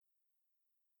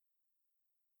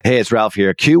Hey, it's Ralph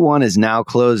here. Q1 is now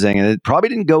closing and it probably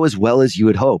didn't go as well as you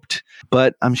had hoped,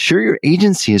 but I'm sure your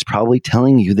agency is probably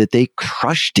telling you that they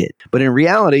crushed it. But in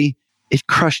reality, it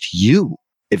crushed you.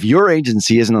 If your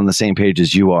agency isn't on the same page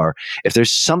as you are, if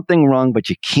there's something wrong, but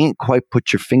you can't quite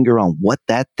put your finger on what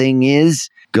that thing is,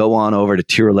 go on over to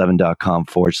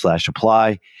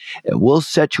tier11.com/apply and we'll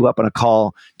set you up on a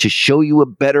call to show you a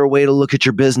better way to look at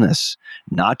your business.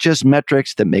 Not just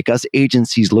metrics that make us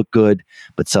agencies look good,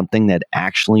 but something that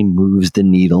actually moves the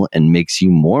needle and makes you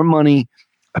more money,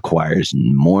 acquires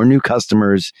more new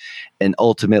customers, and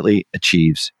ultimately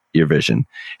achieves your vision.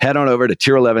 Head on over to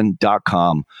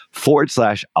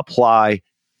tier11.com/apply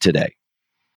today.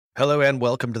 Hello and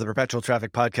welcome to the Perpetual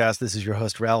Traffic Podcast. This is your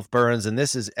host, Ralph Burns, and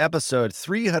this is episode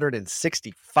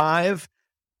 365.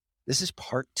 This is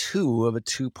part 2 of a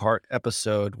 2-part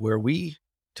episode where we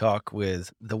talk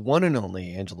with the one and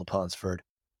only Angela Ponsford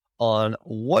on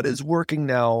what is working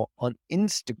now on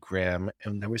Instagram.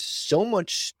 And there was so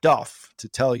much stuff to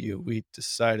tell you, we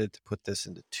decided to put this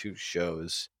into 2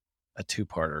 shows, a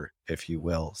 2-parter, if you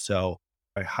will. So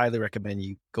I highly recommend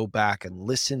you go back and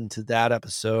listen to that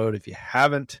episode. If you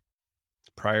haven't,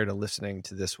 prior to listening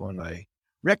to this one, I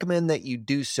recommend that you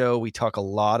do so. We talk a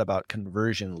lot about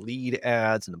conversion lead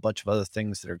ads and a bunch of other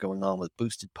things that are going on with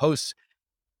boosted posts.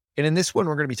 And in this one,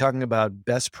 we're going to be talking about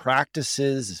best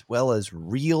practices as well as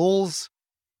reels.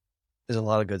 There's a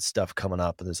lot of good stuff coming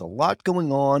up, and there's a lot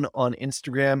going on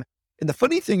Instagram. And the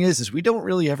funny thing is we don't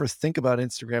really ever think about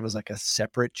Instagram as like a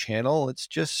separate channel. It's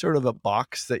just sort of a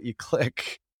box that you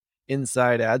click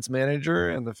inside Ads Manager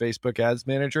and the Facebook Ads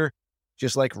Manager,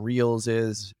 just like Reels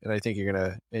is. And I think you're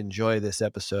going to enjoy this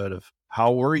episode of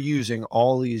how we're using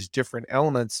all these different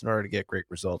elements in order to get great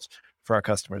results for our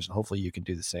customers. And hopefully you can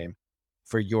do the same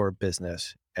for your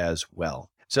business as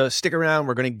well. So stick around.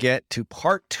 We're going to get to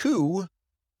part 2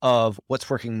 of what's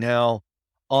working now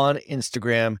on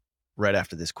Instagram right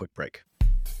after this quick break.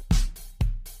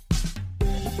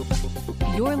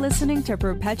 You're listening to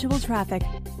Perpetual Traffic.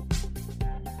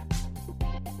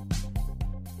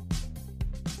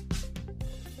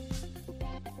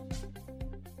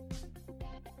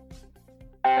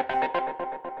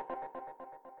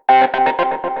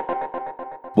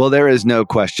 Well, there is no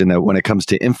question that when it comes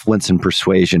to influence and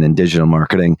persuasion in digital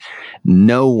marketing,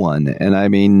 no one, and I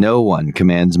mean no one,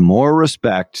 commands more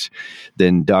respect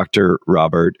than Dr.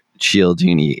 Robert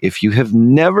Cialdini. If you have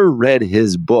never read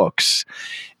his books,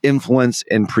 Influence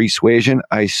and Persuasion,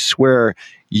 I swear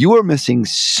you are missing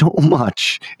so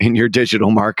much in your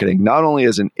digital marketing, not only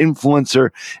as an influencer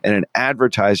and an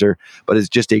advertiser, but as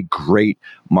just a great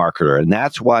marketer. And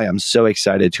that's why I'm so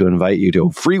excited to invite you to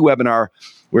a free webinar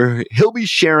where he'll be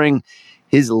sharing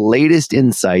his latest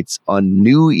insights on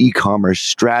new e-commerce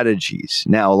strategies.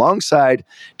 Now, alongside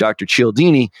Dr.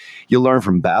 Cialdini, you'll learn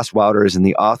from Bass Wouters and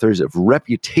the authors of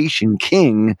Reputation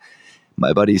King,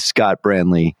 my buddies Scott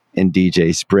Branley and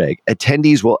DJ Sprigg.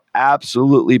 Attendees will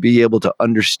absolutely be able to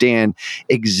understand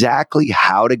exactly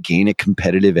how to gain a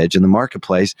competitive edge in the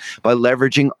marketplace by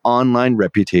leveraging online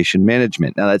reputation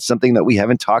management. Now, that's something that we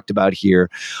haven't talked about here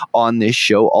on this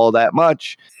show all that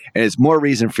much. And it's more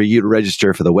reason for you to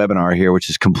register for the webinar here, which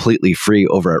is completely free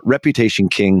over at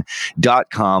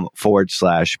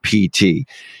reputationking.com/PT.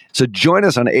 So join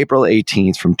us on April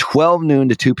 18th from 12 noon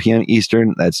to 2 p.m.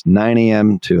 Eastern. That's 9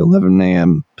 a.m. to 11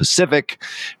 a.m. Pacific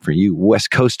for you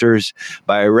West Coasters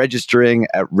by registering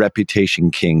at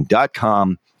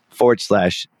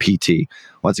reputationking.com/PT.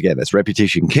 Once again, that's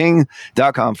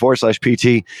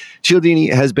reputationking.com/PT. Cialdini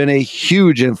has been a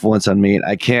huge influence on me, and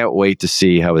I can't wait to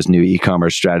see how his new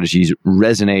e-commerce strategies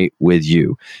resonate with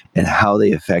you and how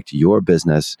they affect your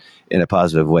business in a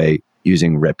positive way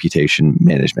using reputation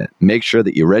management. Make sure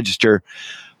that you register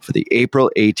for the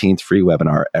April 18th free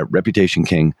webinar at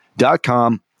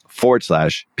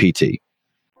reputationking.com/PT.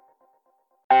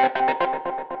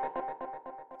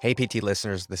 Hey, PT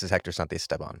listeners, this is Hector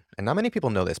Santisteban. And not many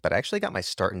people know this, but I actually got my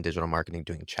start in digital marketing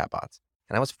doing chatbots.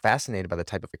 And I was fascinated by the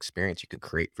type of experience you could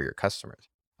create for your customers.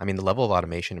 I mean, the level of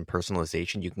automation and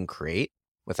personalization you can create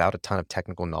without a ton of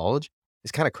technical knowledge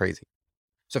is kind of crazy.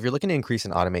 So if you're looking to increase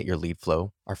and automate your lead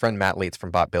flow, our friend Matt Lates from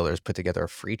Bot Builders put together a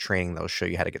free training that will show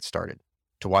you how to get started.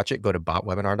 To watch it, go to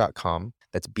botwebinar.com.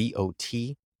 That's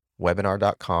BOT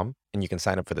webinar.com, and you can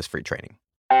sign up for this free training.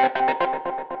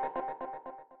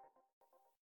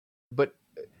 But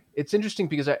it's interesting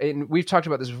because and we've talked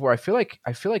about this before. I feel like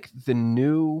the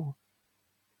new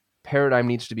paradigm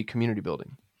needs to be community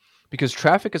building, because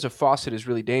traffic as a faucet is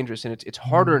really dangerous, and it's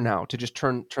harder now to just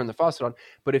turn the faucet on.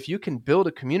 But if you can build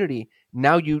a community,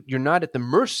 now you're not at the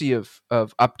mercy of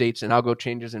updates and algo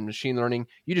changes and machine learning.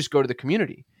 You just go to the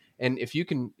community. And if you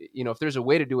can, if there's a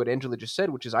way to do what Angela just said,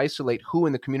 which is isolate who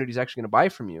in the community is actually going to buy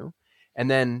from you, and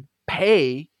then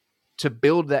pay to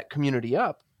build that community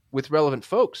up with relevant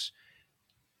folks.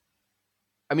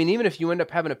 I mean, even if you end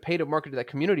up having to pay to market to that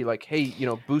community, like, hey,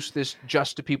 boost this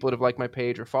just to people that have liked my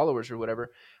page or followers or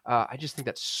whatever, I just think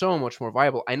that's so much more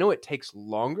viable. I know it takes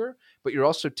longer, but you're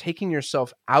also taking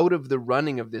yourself out of the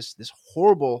running of this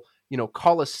horrible,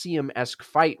 Coliseum-esque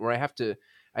fight where I have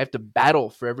to battle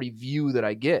for every view that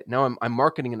I get. Now I'm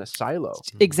marketing in a silo.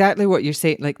 Exactly what you're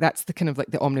saying. Like, that's the kind of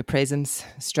like the omnipresence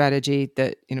strategy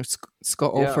that,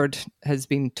 Scott Alford has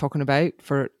been talking about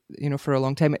for a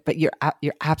long time. But you're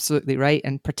absolutely right.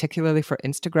 And particularly for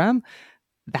Instagram,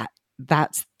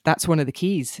 that's one of the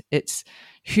keys. It's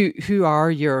who are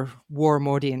your warm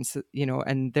audience,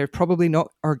 and they're probably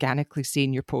not organically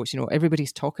seeing your posts.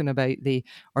 Everybody's talking about the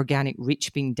organic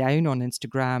reach being down on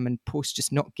Instagram and posts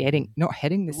just not hitting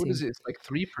the same. What is it? It's like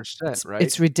 3%, right?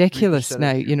 It's ridiculous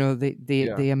now,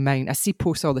 the amount. I see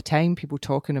posts all the time, people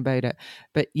talking about it.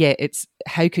 But yeah, it's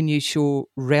how can you show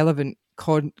relevant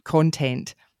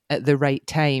content at the right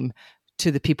time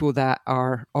to the people that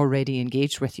are already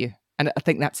engaged with you. And I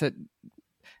think that's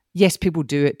yes, people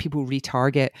do it, people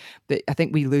retarget, but I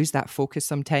think we lose that focus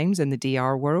sometimes in the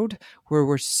DR world where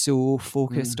we're so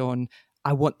focused on,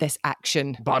 I want this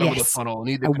action. Bottom of the funnel,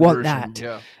 need the I conversion. want that.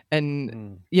 Yeah.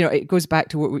 And, it goes back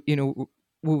to what,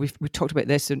 we talked about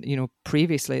this and,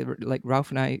 previously, like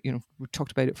Ralph and I, we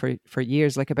talked about it for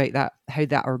years, like about that, how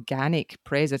that organic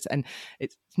presence, and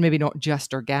it's maybe not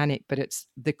just organic, but it's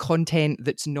the content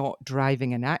that's not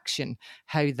driving an action,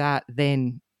 how that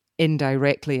then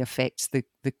indirectly affects the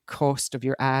cost of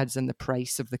your ads and the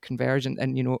price of the conversion,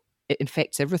 and it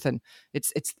affects everything.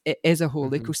 It is a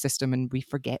whole ecosystem, and we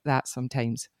forget that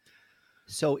sometimes.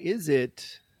 So is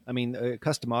it,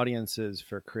 custom audiences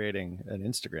for creating an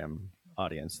Instagram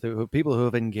audience, the people who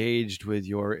have engaged with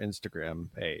your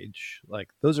Instagram page, like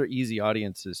those are easy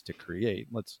audiences to create.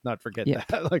 Let's not forget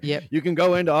that. You can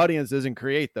go into audiences and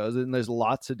create those, and there's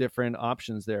lots of different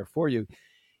options there for you.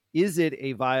 Is it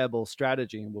a viable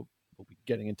strategy? And we'll be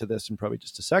getting into this in probably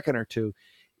just a second or two.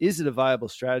 Is it a viable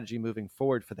strategy moving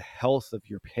forward for the health of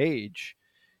your page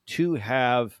to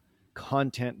have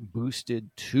content boosted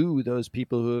to those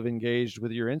people who have engaged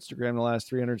with your Instagram in the last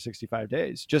 365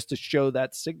 days, just to show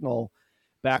that signal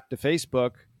back to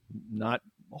Facebook? Not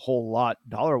a whole lot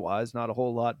dollar-wise, not a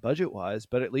whole lot budget-wise,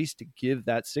 but at least to give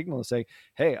that signal and say,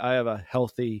 hey, I have a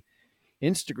healthy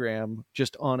Instagram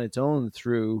just on its own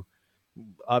through,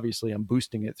 obviously I'm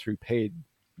boosting it through paid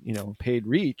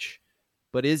reach,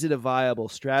 but is it a viable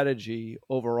strategy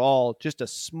overall? Just a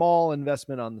small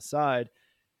investment on the side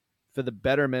for the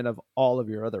betterment of all of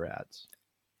your other ads.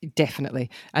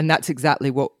 Definitely. And that's exactly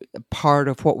what part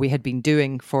of what we had been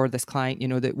doing for this client,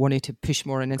 that wanted to push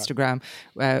more on Instagram.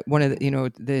 One of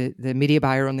the, the media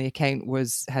buyer on the account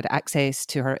had access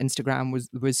to her Instagram,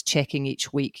 was checking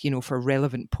each week, for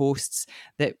relevant posts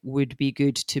that would be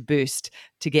good to boost,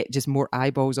 to get just more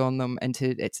eyeballs on them. And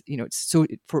there's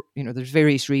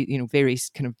various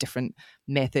kind of different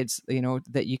methods,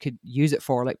 that you could use it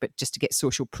for, but just to get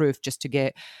social proof, just to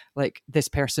get this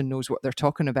person knows what they're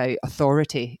talking about,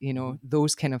 authority,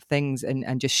 those kind of things,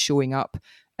 and just showing up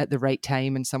at the right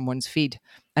time in someone's feed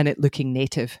and it looking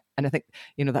native. And I think,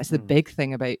 that's the big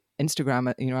thing about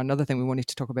Instagram. Another thing we wanted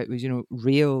to talk about was,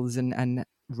 Reels and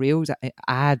Reels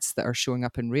ads that are showing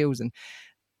up in Reels, and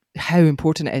how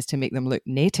important it is to make them look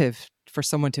native for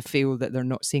someone to feel that they're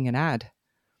not seeing an ad.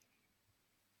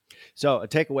 So a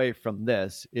takeaway from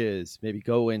this is maybe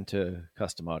go into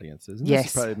custom audiences. And this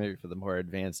is probably maybe for the more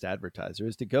advanced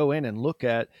advertisers, to go in and look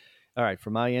at, all right, for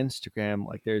my Instagram,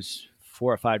 there's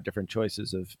 4 or 5 different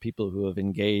choices of people who have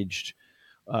engaged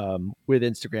with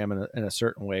Instagram in a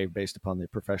certain way based upon the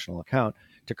professional account,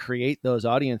 to create those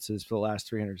audiences for the last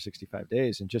 365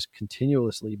 days and just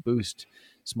continuously boost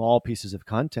small pieces of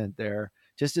content there,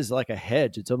 just as like a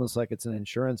hedge. It's almost like it's an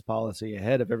insurance policy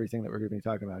ahead of everything that we're going to be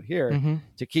talking about here,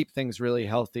 to keep things really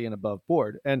healthy and above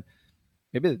board. And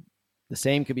maybe the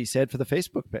same could be said for the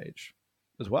Facebook page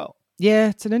as well. Yeah,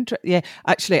 it's an interest. Yeah,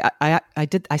 actually,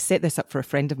 I set this up for a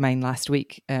friend of mine last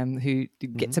week, who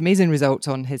gets amazing results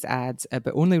on his ads,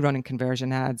 but only running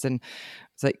conversion ads. And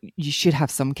it's like, you should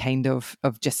have some kind of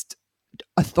just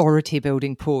authority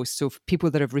building posts. So for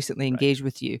people that have recently engaged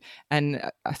with you, and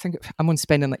I think I'm on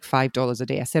spending $5 a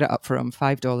day. I set it up for him,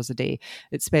 $5 a day.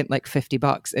 It spent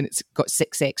 $50, and it's got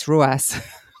 6x ROAS.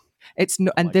 It's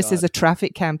not, and this is a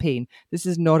traffic campaign. This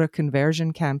is not a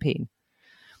conversion campaign.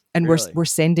 And Really? we're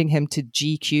sending him to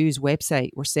GQ's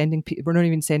website. We're not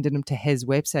even sending him to his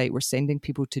website. We're sending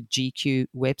people to GQ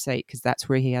website because that's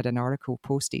where he had an article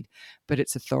posted. But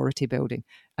it's authority building,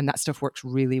 and that stuff works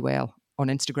really well on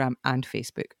Instagram and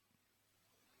Facebook.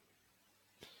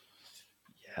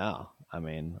 Yeah, I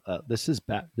mean, this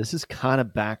is kind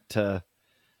of back to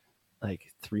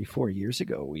like 3-4 years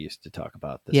ago. We used to talk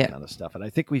about this kind of stuff, and I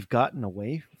think we've gotten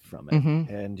away from it.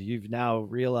 Mm-hmm. And you've now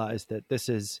realized that this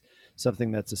is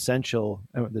something that's essential.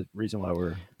 And the reason why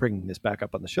we're bringing this back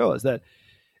up on the show is that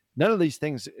none of these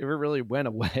things ever really went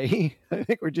away. I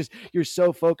think you're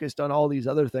so focused on all these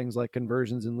other things like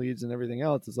conversions and leads and everything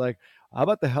else. It's like, how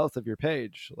about the health of your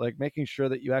page? Like making sure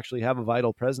that you actually have a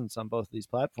vital presence on both of these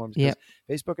platforms, because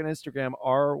Facebook and Instagram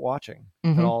are watching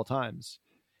at all times.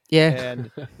 Yeah.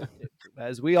 And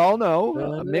as we all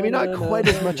know, maybe not quite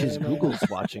as much as Google's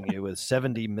watching you with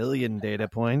 70 million data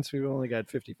points. We've only got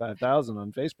 55,000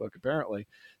 on Facebook, apparently.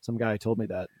 Some guy told me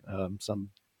that, some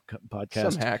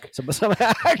podcast. Some hack.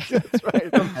 That's right.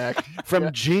 Some hack.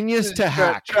 From genius to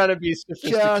hack. Trying to be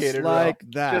sophisticated. Just like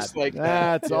that. Just like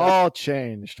that. That's all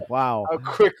changed. Wow. How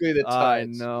quickly the tide. I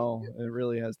know. It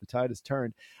really has. The tide has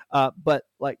turned. But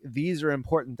like these are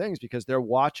important things because they're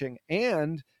watching,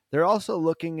 and they're also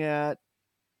looking at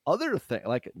other things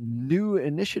like new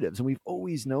initiatives. And we've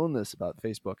always known this about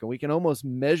Facebook, and we can almost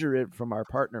measure it from our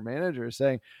partner managers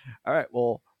saying, all right,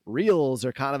 well, Reels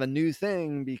are kind of a new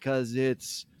thing because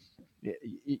Facebook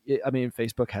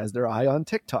has their eye on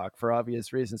TikTok for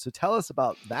obvious reasons. So tell us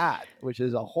about that, which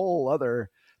is a whole other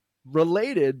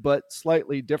related but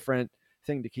slightly different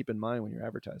thing to keep in mind when you're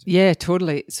advertising. Yeah,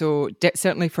 totally. So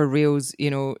certainly for Reels,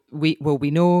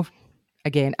 we know,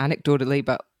 again, anecdotally,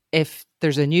 but if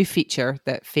there's a new feature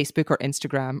that Facebook or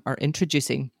Instagram are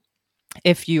introducing,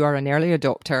 if you are an early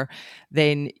adopter,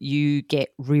 then you get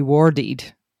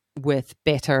rewarded with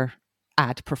better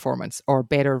ad performance or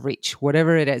better reach,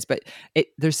 whatever it is. But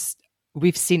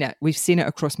we've seen it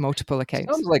across multiple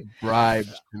accounts. Sounds like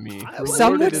bribes to me.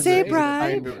 Some would say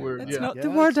bribe. That's not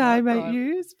the word I might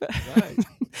use, but right.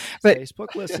 But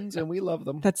Facebook listens and we love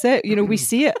them. That's it. We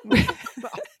see it.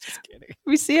 Just kidding.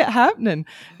 We see it happening.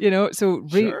 So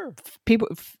Sure. People,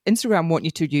 Instagram want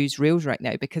you to use Reels right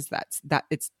now because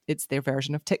it's their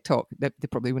version of TikTok. They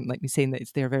probably wouldn't like me saying that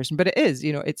it's their version, but it is.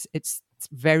 It's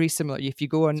very similar. If you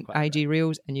go on IG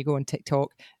Reels and you go on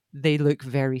TikTok, they look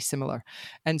very similar.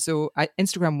 And so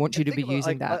Instagram wants you to be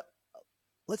using that.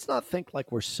 Let's not think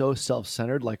like we're so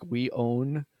self-centered, like we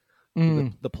own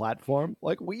the platform.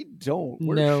 Like we don't.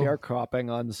 We're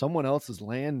sharecropping on someone else's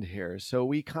land here. So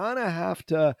we kind of have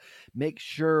to make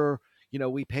sure,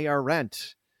 we pay our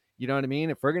rent. You know what I mean?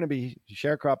 If we're going to be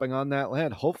sharecropping on that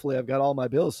land, hopefully I've got all my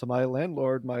bills. So my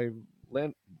landlord,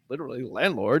 literally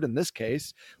landlord in this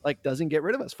case, like doesn't get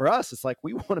rid of us. For us, it's like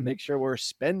we want to make sure we're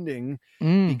spending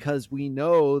because we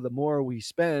know the more we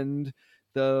spend,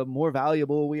 the more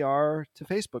valuable we are to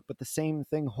Facebook. But the same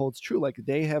thing holds true. Like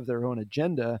they have their own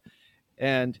agenda,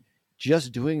 and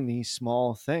just doing these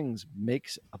small things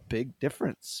makes a big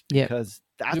difference because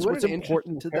that's what's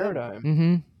important to them.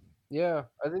 Mm-hmm. Yeah,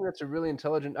 I think that's a really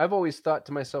intelligent. I've always thought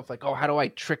to myself, like, how do I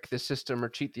trick the system or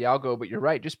cheat the algo? But you're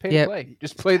right. Just pay to play.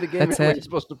 Just play the game when you're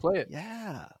supposed to play it.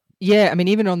 Yeah. Yeah, I mean,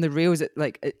 even on the Reels,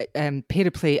 pay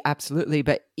to play, absolutely.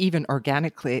 But even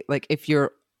organically, like if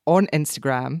you're on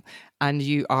Instagram and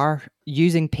you are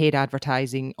using paid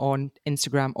advertising on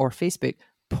Instagram or Facebook,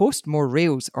 post more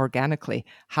Reels organically,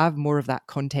 have more of that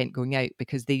content going out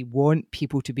because they want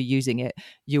people to be using it.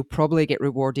 You'll probably get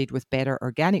rewarded with better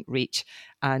organic reach,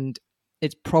 and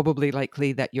it's probably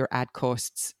likely that your ad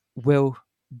costs will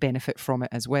benefit from it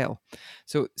as well.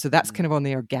 So that's kind of on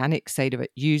the organic side of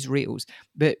it. Use Reels.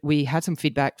 But we had some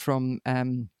feedback from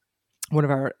one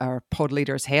of our pod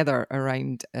leaders, Heather,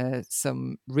 around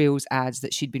some Reels ads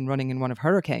that she'd been running in one of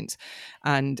her accounts.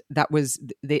 And that was,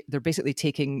 they're basically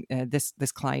taking, this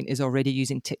client is already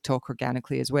using TikTok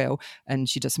organically as well. And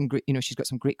she does some great, she's got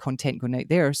some great content going out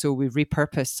there. So we've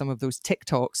repurposed some of those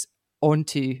TikToks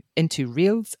into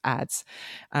Reels ads.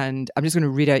 And I'm just going to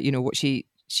read out, what she's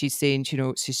saying.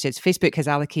 She says Facebook has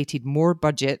allocated more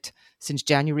budget since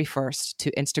January 1st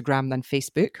to Instagram than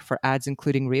Facebook for ads,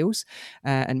 including Reels.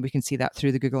 And we can see that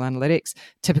through the Google Analytics.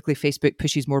 Typically, Facebook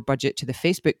pushes more budget to the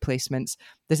Facebook placements.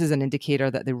 This is an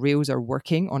indicator that the Reels are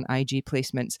working on IG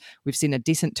placements. We've seen a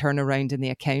decent turnaround in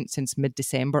the account since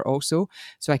mid-December also.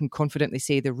 So I can confidently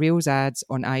say the Reels ads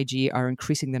on IG are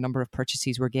increasing the number of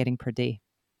purchases we're getting per day.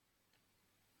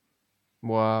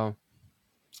 Wow.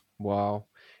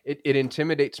 It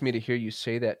intimidates me to hear you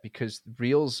say that because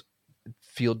Reels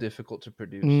feel difficult to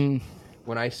produce.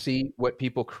 When I see what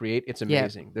people create, it's Yeah.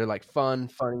 amazing. They're like fun,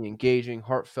 funny, engaging,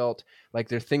 heartfelt. Like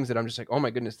they're things that I'm just like, oh my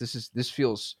goodness, this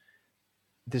feels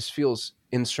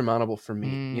insurmountable for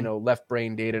me. You know, left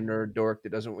brain data nerd dork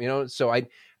that doesn't, you know. So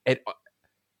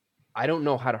I don't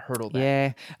know how to hurdle that.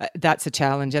 Yeah, that's a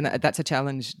challenge. And that's a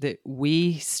challenge that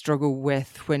we struggle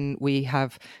with when we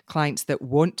have clients that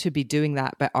want to be doing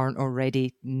that but aren't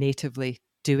already natively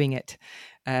doing it.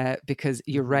 Because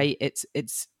you're right,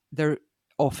 they're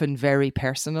often very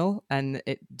personal, and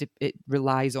it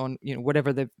relies on, you know,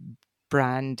 whatever the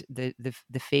brand the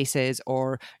face is,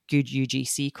 or good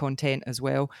UGC content as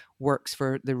well works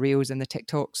for the Reels and the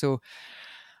TikTok. So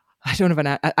I don't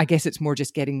have I guess it's more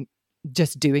just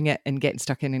doing it and getting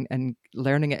stuck in and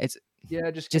learning it. It's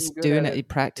just doing it,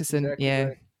 practicing, exactly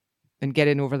right. and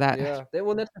getting over that. Yeah,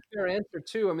 well, that's a fair answer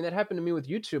too. I mean, that happened to me with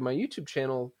YouTube. My YouTube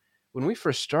channel, when we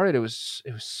first started, it was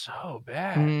so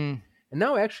bad, and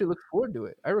now I actually look forward to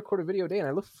it. I record a video a day, and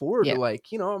I look forward to,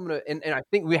 like, you know, I'm gonna and I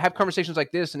think we have conversations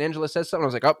like this, and Angela says something, I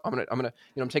was like, oh, I'm gonna you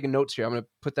know, I'm taking notes here. I'm gonna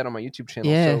put that on my YouTube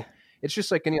channel. Yeah. So it's just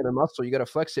like any other muscle, you got to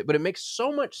flex it. But it makes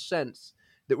so much sense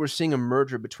that we're seeing a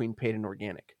merger between paid and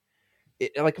organic.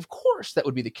 Like, of course, that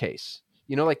would be the case.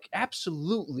 You know, like,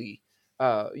 absolutely.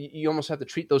 You almost have to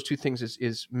treat those two things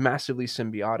as massively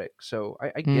symbiotic. So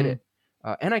I get it.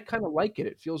 And I kind of like it.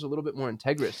 It feels a little bit more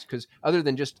integrous, because other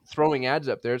than just throwing ads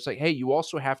up there, it's like, hey, you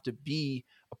also have to be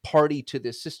a party to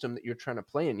this system that you're trying to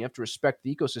play in. You have to respect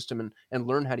the ecosystem and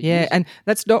learn how to use it. Yeah, and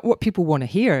that's not what people want to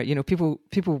hear. You know, people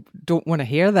don't want to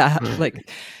hear that. like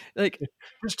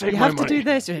just take you my have money. to do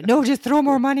this. No, just throw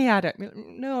more money at it.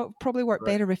 No, it'd probably work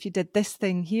better if you did this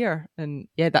thing here. And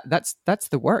yeah, that's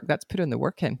the work. That's putting the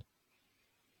work in.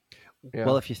 Yeah.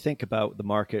 Well, if you think about the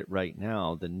market right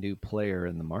now, the new player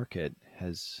in the market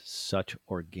has such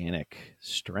organic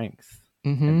strength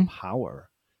and power.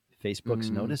 Facebook's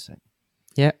noticing.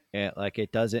 Yeah. And like,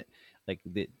 it doesn't, like,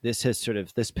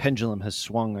 this pendulum has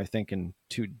swung, I think, in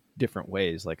two different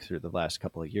ways, like through the last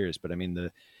couple of years. But I mean,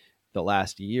 the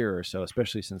last year or so,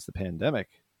 especially since the pandemic,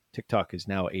 TikTok is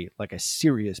now a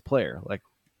serious player. Like,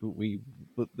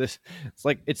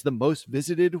 it's the most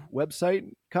visited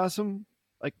website, Qasim.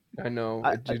 Like, I know,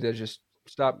 dude. I just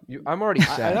stop. I'm already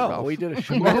sad. I know. Ralph. We did a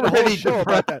whole show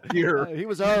about that. Here. He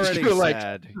was already Like,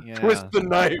 sad. Yeah. twist the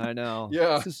knife. I know.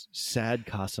 Yeah. This is sad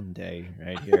Qasim day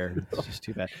right here. It's just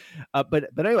too bad. But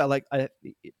anyway,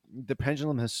 the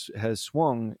pendulum has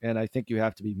swung, and I think you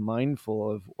have to be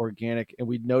mindful of organic. And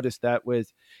we noticed that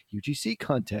with UGC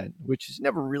content, which has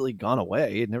never really gone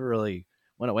away. It never really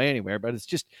went away anywhere, but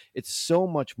it's so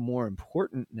much more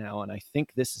important now. And I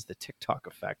think this is the TikTok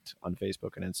effect on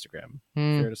Facebook and Instagram.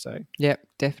 Fair to say? Yep,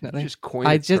 definitely.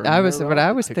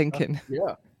 I was thinking.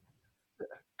 Yeah.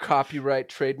 Copyright,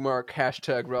 trademark,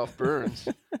 hashtag Ralph Burns.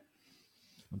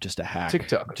 I'm just a hack.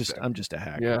 TikTok. I'm just a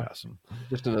hack. Yeah. Awesome.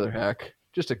 Just another hack.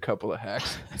 Just a couple of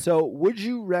hacks. So would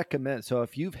you recommend, so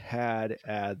if you've had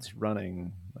ads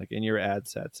running like in your ad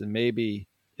sets, and maybe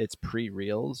it's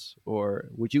pre-reels, or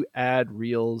would you add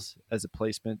reels as a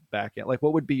placement back in? Like,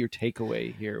 what would be your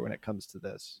takeaway here when it comes to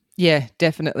this? Yeah,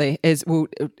 definitely.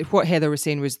 What Heather was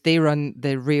saying was they run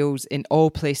the reels in all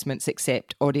placements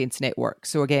except Audience Network.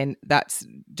 So again, that's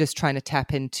just trying to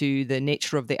tap into the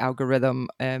nature of the algorithm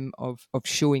of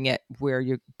showing it where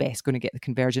you're best going to get the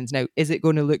conversions. Now, is it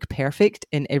going to look perfect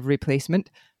in every placement?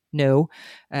 No,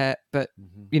 but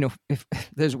you know, if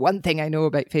there's one thing I know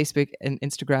about Facebook and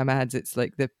Instagram ads, it's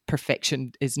like the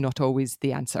perfection is not always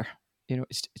the answer. You know,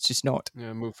 it's just not.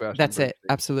 Yeah, move fast. That's it.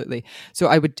 Absolutely. So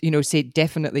I would, say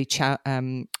definitely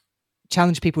challenge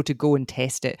people to go and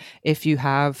test it. If you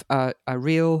have a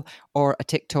reel or a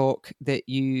TikTok that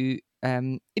you,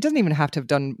 it doesn't even have to have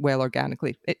done well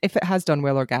organically. If it has done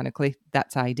well organically,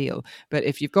 that's ideal. But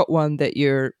if you've got one that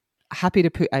you're happy to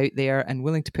put out there and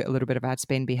willing to put a little bit of ad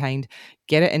spend behind,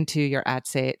 get it into your ad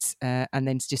sets, and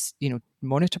then just,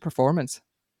 monitor performance.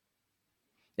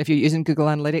 If you're using Google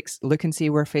Analytics, look and see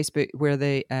where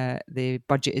the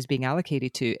budget is being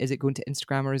allocated to. Is it going to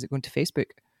Instagram or is it going to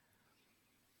Facebook?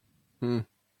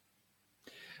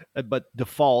 But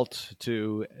default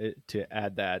to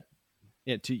add that,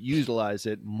 to utilize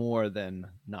it more than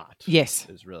not. Yes,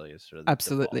 is sort of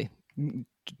absolutely.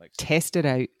 Test it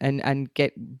out and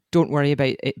don't worry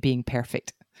about it being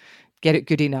perfect. Get it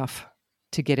good enough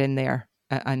to get in there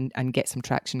and get some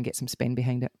traction, get some spend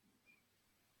behind it.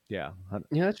 Yeah,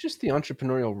 it's just the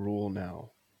entrepreneurial rule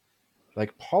now.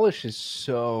 Like, polish is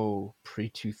so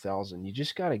pre-2000. You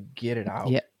just got to get it out.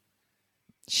 Yeah.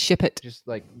 Ship it. Just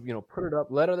like, put it up,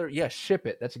 ship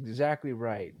it. That's exactly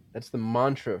right. That's the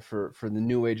mantra for the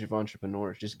new age of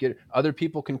entrepreneurs. Just get it. Other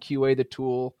people can QA the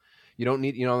tool. You don't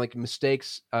need, like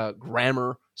mistakes,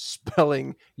 grammar,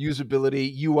 spelling,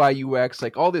 usability, UI, UX,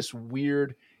 like all this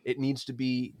weird. It needs to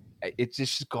be. It's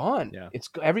just gone. Yeah.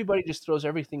 Everybody just throws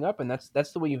everything up, and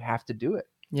that's the way you have to do it.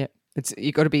 Yeah,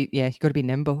 you got to be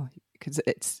nimble because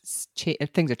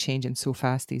things are changing so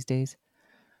fast these days.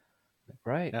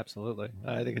 Right. Absolutely.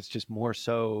 I think it's just more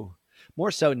so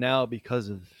now because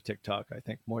of TikTok, I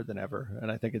think more than ever.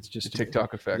 And I think it's just The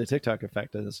TikTok effect. The TikTok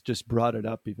effect has just brought it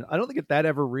up even. I don't think that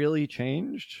ever really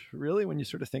changed, really, when you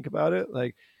sort of think about it.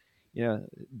 Like,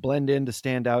 blend in to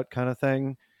stand out kind of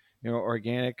thing.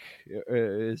 Organic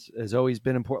has always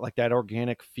been important, like that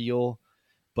organic feel.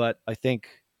 But I think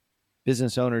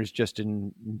business owners just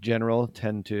in general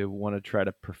tend to want to try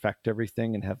to perfect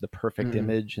everything and have the perfect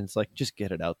image. And it's like, just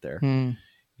get it out there.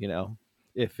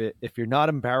 If you're not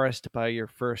embarrassed by your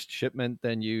first shipment,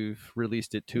 then you've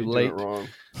released it too late. Wrong.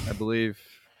 I believe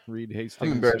Reed Hastings.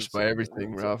 I'm embarrassed by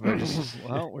everything, Ralph.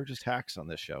 Well, we're just hacks on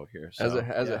this show here. So,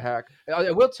 as a hack,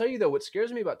 I will tell you though, what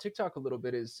scares me about TikTok a little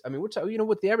bit is, I mean,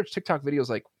 what the average TikTok video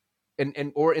is like,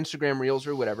 and or Instagram Reels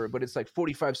or whatever, but it's like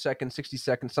 45 seconds, 60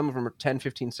 seconds. Some of them are 10,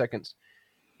 15 seconds.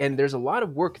 And there's a lot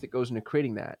of work that goes into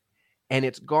creating that. And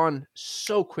it's gone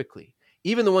so quickly.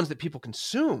 Even the ones that people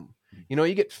consume,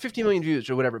 you get 50 million views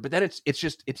or whatever, but then it's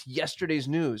yesterday's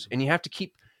news. And you have to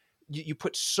keep, you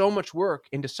put so much work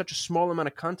into such a small amount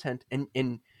of content. And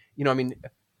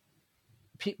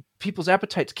people's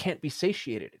appetites can't be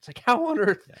satiated. It's like, how on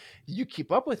earth do you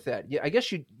keep up with that? Yeah, I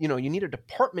guess you need a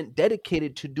department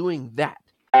dedicated to doing that.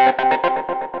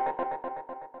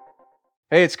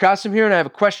 Hey, it's Qasim here, and I have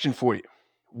a question for you.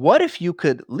 What if you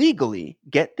could legally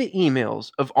get the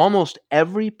emails of almost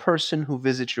every person who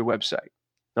visits your website?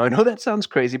 Now, I know that sounds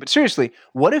crazy, but seriously,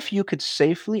 what if you could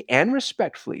safely and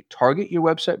respectfully target your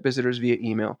website visitors via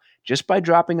email just by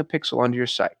dropping a pixel onto your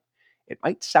site? It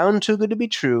might sound too good to be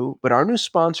true, but our new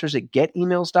sponsors at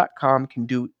getemails.com can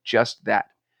do just that.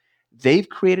 They've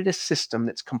created a system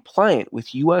that's compliant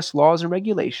with US laws and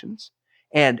regulations,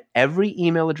 and every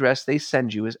email address they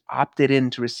send you is opted in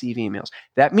to receive emails.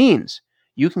 That means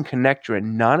you can connect your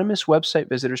anonymous website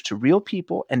visitors to real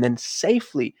people and then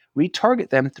safely retarget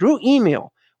them through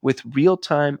email with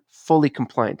real-time, fully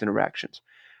compliant interactions.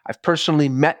 I've personally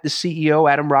met the CEO,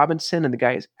 Adam Robinson, and the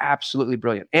guy is absolutely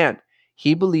brilliant. And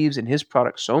he believes in his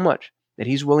product so much that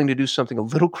he's willing to do something a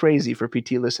little crazy for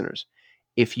PT listeners.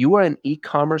 If you are an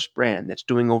e-commerce brand that's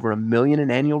doing over $1 million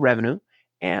in annual revenue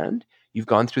and you've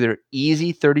gone through their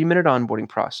easy 30-minute onboarding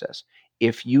process,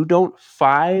 if you don't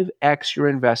 5x your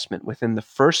investment within the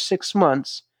first 6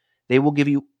 months, they will give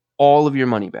you all of your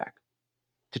money back.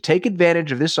 To take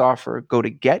advantage of this offer, go to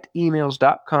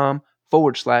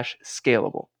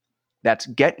getemails.com/scalable. That's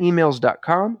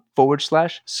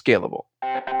getemails.com/scalable.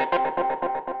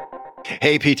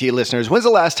 Hey, PT listeners, when's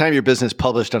the last time your business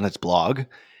published on its blog?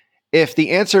 If the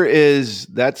answer is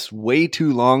that's way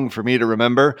too long for me to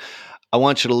remember, I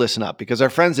want you to listen up because our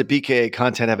friends at BKA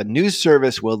Content have a new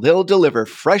service where they'll deliver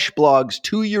fresh blogs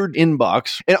to your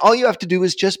inbox, and all you have to do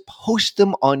is just post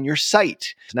them on your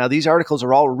site. Now, these articles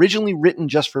are all originally written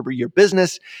just for your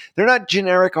business. They're not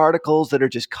generic articles that are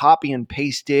just copy and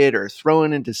pasted or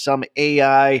thrown into some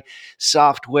AI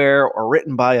software or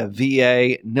written by a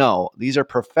VA. No, these are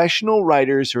professional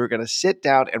writers who are going to sit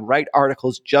down and write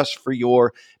articles just for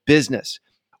your business.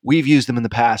 We've used them in the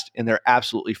past, and they're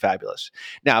absolutely fabulous.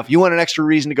 Now, if you want an extra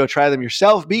reason to go try them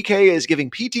yourself, BKA is giving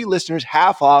PT listeners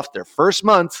half off their first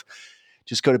month.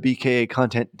 Just go to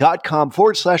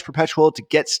bkacontent.com/perpetual to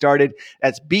get started.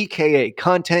 That's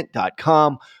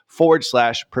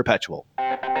bkacontent.com/perpetual.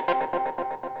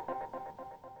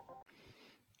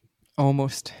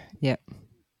 Almost, yeah.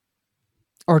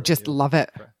 Or just love it,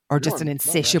 or just an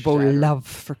insatiable love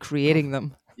for creating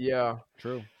them. Yeah,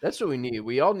 true. That's what we need.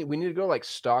 We need to go like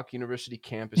stock university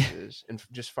campuses and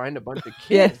just find a bunch of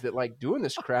kids that like doing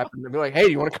this crap and be like, "Hey,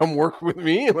 do you want to come work with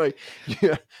me?" Like,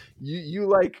 yeah, you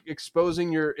like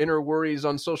exposing your inner worries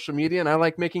on social media, and I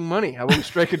like making money. How about we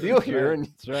strike a deal here? And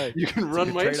that's right. You can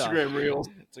run my Instagram reels.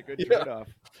 It's a good trade-off.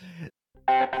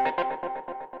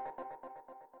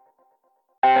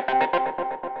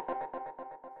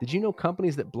 Did you know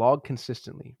companies that blog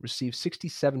consistently receive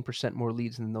 67% more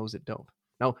leads than those that don't?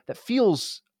 Now, that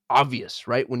feels obvious,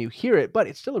 right, when you hear it, but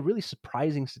it's still a really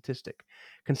surprising statistic.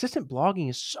 Consistent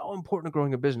blogging is so important to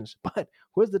growing a business, but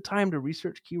who has the time to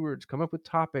research keywords, come up with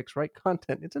topics, write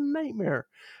content? It's a nightmare.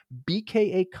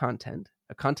 BKA Content,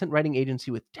 a content writing agency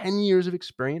with 10 years of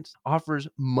experience, offers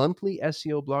monthly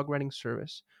SEO blog writing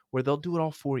service where they'll do it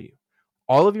all for you.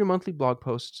 All of your monthly blog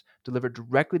posts delivered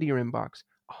directly to your inbox,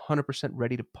 100%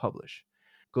 ready to publish.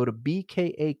 Go to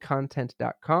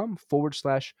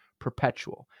bkacontent.com/perpetual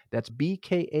 /perpetual. That's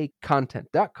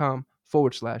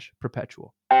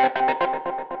bkacontent.com/perpetual.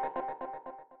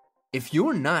 If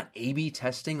you're not A/B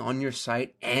testing on your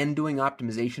site and doing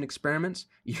optimization experiments,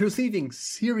 you're leaving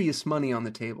serious money on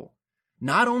the table.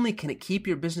 Not only can it keep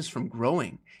your business from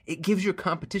growing, it gives your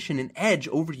competition an edge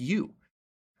over you.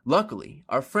 Luckily,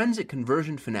 our friends at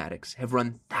Conversion Fanatics have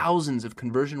run thousands of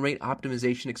conversion rate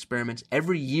optimization experiments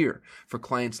every year for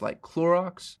clients like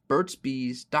Clorox, Burt's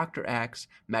Bees, Dr. Axe,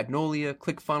 Magnolia,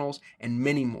 ClickFunnels, and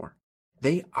many more.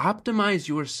 They optimize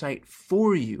your site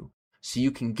for you so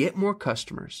you can get more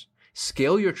customers,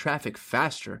 scale your traffic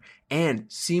faster,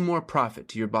 and see more profit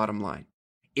to your bottom line.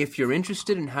 If you're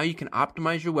interested in how you can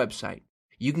optimize your website,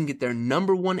 you can get their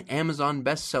 #1 Amazon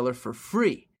bestseller for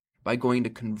free by going to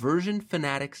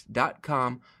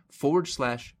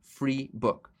conversionfanatics.com/free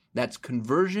book. That's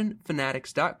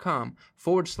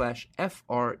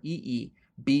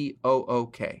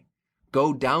conversionfanatics.com/FREEBOOK.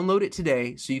 Go download it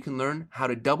today so you can learn how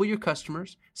to double your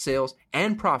customers, sales,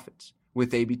 and profits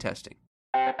with A/B testing.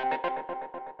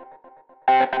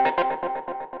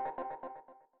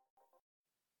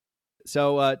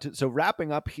 So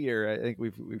wrapping up here, I think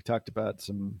we've talked about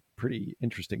some pretty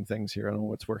interesting things here. I don't know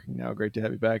what's working now. Great to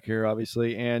have you back here,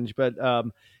 obviously, Ange. But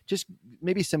just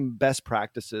maybe some best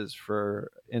practices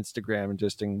for Instagram, and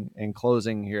just in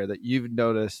closing here, that you've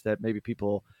noticed that maybe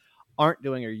people aren't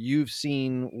doing, or you've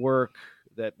seen work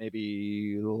that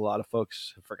maybe a lot of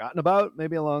folks have forgotten about,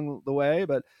 maybe along the way.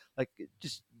 But like,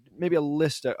 just maybe a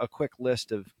quick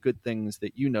list of good things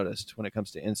that you noticed when it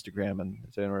comes to Instagram, and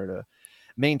in order to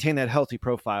maintain that healthy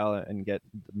profile and get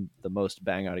the most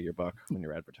bang out of your buck when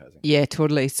you're advertising. Yeah,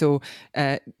 totally. So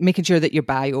making sure that your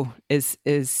bio is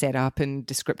set up and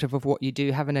descriptive of what you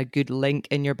do, having a good link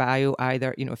in your bio,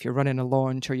 either, if you're running a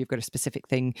launch or you've got a specific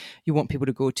thing you want people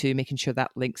to go to, making sure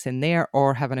that link's in there,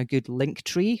 or having a good link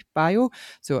tree bio.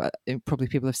 So probably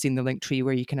people have seen the link tree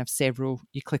where you can have several,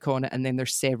 you click on it and then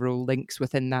there's several links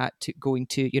within that to going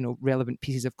to, relevant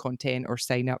pieces of content or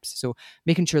signups. So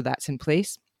making sure that's in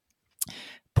place.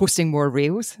 Posting more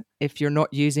Reels. If you're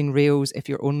not using Reels, if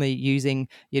you're only using,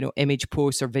 image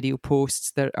posts or video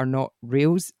posts that are not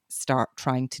Reels, start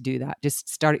trying to do that. Just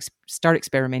start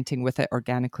experimenting with it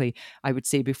organically, I would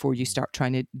say, before you start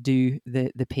trying to do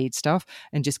the paid stuff,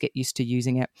 and just get used to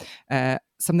using it.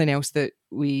 Something else that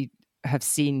we have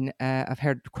seen, I've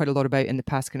heard quite a lot about in the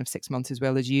past kind of 6 months as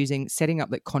well, is setting up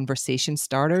like conversation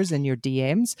starters in your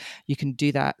DMs. You can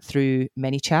do that through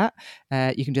ManyChat.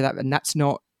 You can do that, and that's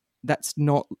not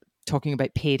talking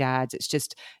about paid ads. It's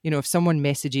just, if someone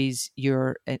messages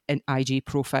your an IG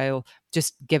profile,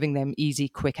 just giving them easy,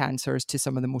 quick answers to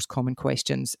some of the most common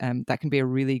questions. That can be a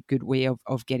really good way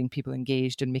of getting people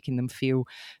engaged and making them feel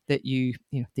that you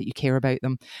care about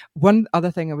them. One other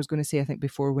thing I was going to say, I think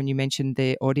before, when you mentioned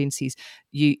the audiences,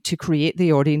 to create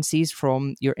the audiences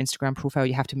from your Instagram profile,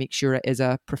 you have to make sure it is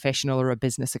a professional or a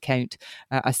business account.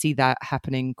 I see that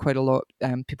happening quite a lot.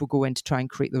 People go in to try and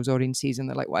create those audiences and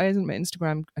they're like, why isn't my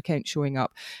Instagram account showing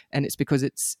up? And it's because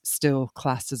it's still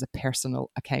classed as a personal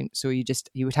account. So you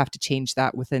would have to change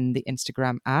that within the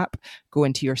Instagram app, go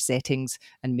into your settings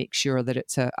and make sure that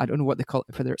it's I don't know what they call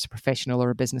it, whether it's a professional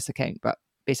or a business account, but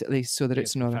basically so that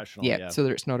it's not so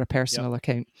that it's not a personal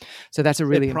account. So that's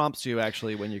it prompts you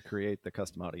actually when you create the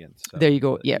custom audience. So there you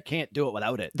go. Yeah, you can't do it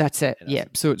without it. That's it. Yeah.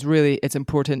 So it's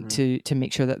important to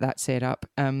make sure that that's set up.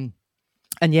 And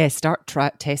start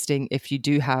testing if you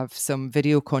do have some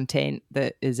video content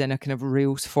that is in a kind of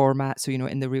Reels format. So,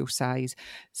 in the Reel size,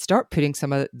 start putting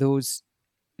some of those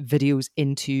videos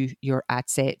into your ad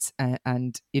sets.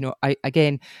 And I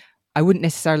wouldn't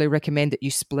necessarily recommend that you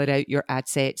split out your ad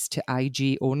sets to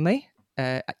IG only.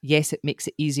 Yes, it makes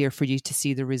it easier for you to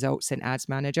see the results in Ads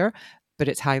Manager, but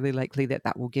it's highly likely that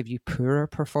will give you poorer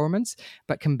performance.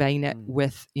 But combine it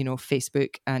with,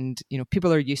 Facebook, and,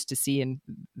 people are used to seeing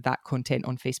that content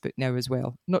on Facebook now as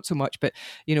well. Not so much, but,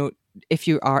 if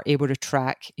you are able to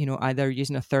track, either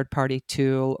using a third-party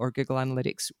tool or Google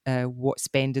Analytics, what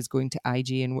spend is going to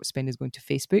IG and what spend is going to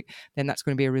Facebook, then that's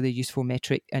going to be a really useful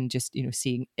metric. And just,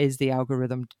 seeing, is the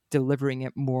algorithm delivering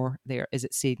it more there? Is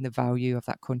it seeing the value of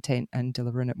that content and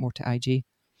delivering it more to IG?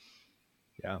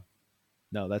 Yeah.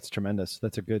 No, that's tremendous.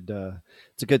 That's a good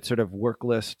sort of work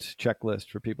list, checklist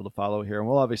for people to follow here. And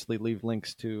we'll obviously leave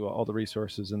links to all the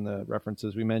resources and the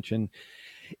references we mentioned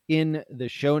in the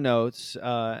show notes.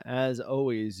 As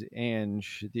always,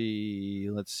 Ange,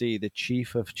 the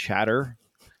chief of chatter.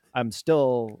 I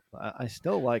still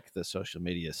like the social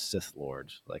media Sith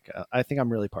Lord. Like, I think I'm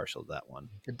really partial to that one.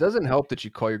 It doesn't help that you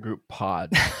call your group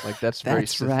Pod. Like, that's very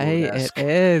that's Sith right. Lord-esque. It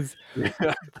is.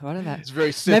 Thought of that. It's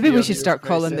very Sith. Maybe we should start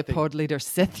calling the pod leader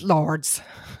Sith Lords.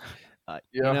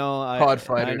 You know, pod I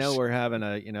fighters. know we're having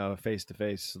a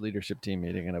face-to-face leadership team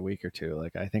meeting in a week or two.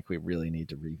 Like, I think we really need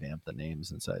to revamp the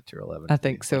names inside Tier 11. I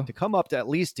think so. Like, to come up to at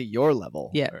least to your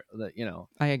level. Yeah. Or,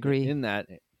 I agree. In that,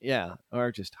 yeah,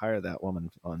 or just hire that woman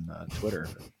on Twitter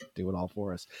to do it all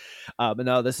for us. But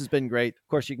no, this has been great. Of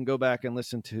course, you can go back and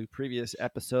listen to previous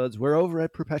episodes. We're over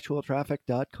at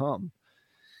perpetualtraffic.com.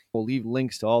 We'll leave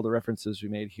links to all the references we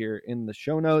made here in the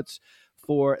show notes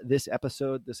for this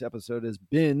episode. This episode has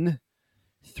been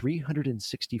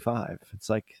 365. It's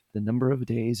like the number of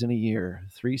days in a year.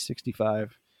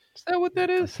 365. Is that what that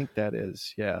I is? think that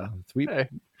is. Yeah. Hey.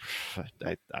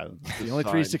 The only Fine.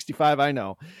 365 I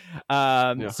know.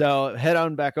 So head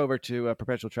on back over to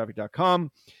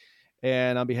perpetualtraffic.com.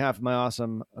 And on behalf of my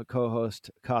awesome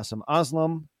co-host, Qasim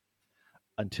Aslam,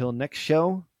 until next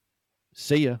show,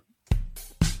 see ya.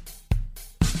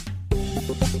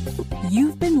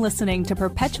 You've been listening to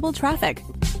Perpetual Traffic.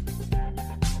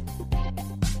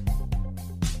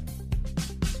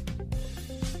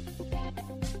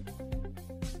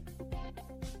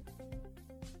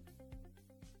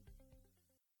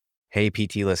 Hey,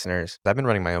 PT listeners. I've been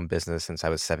running my own business since I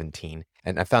was 17,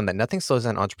 and I found that nothing slows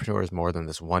down entrepreneurs more than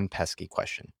this one pesky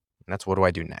question. And that's, what do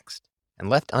I do next? And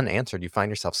left unanswered, you find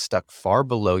yourself stuck far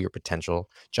below your potential,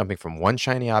 jumping from one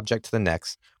shiny object to the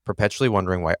next, perpetually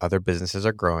wondering why other businesses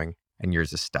are growing and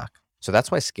yours is stuck. So that's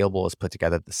why Scalable has put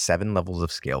together the 7 levels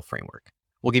of scale framework.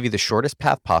 We'll give you the shortest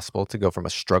path possible to go from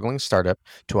a struggling startup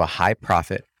to a high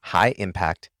profit, high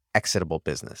impact, exitable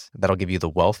business that'll give you the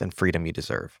wealth and freedom you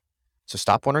deserve. So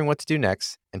stop wondering what to do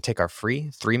next and take our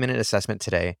free 3-minute assessment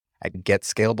today at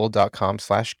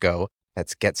getscalable.com/go.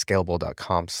 That's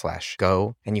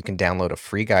getscalable.com/go. And you can download a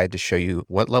free guide to show you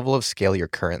what level of scale you're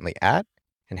currently at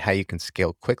and how you can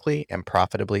scale quickly and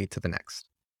profitably to the next.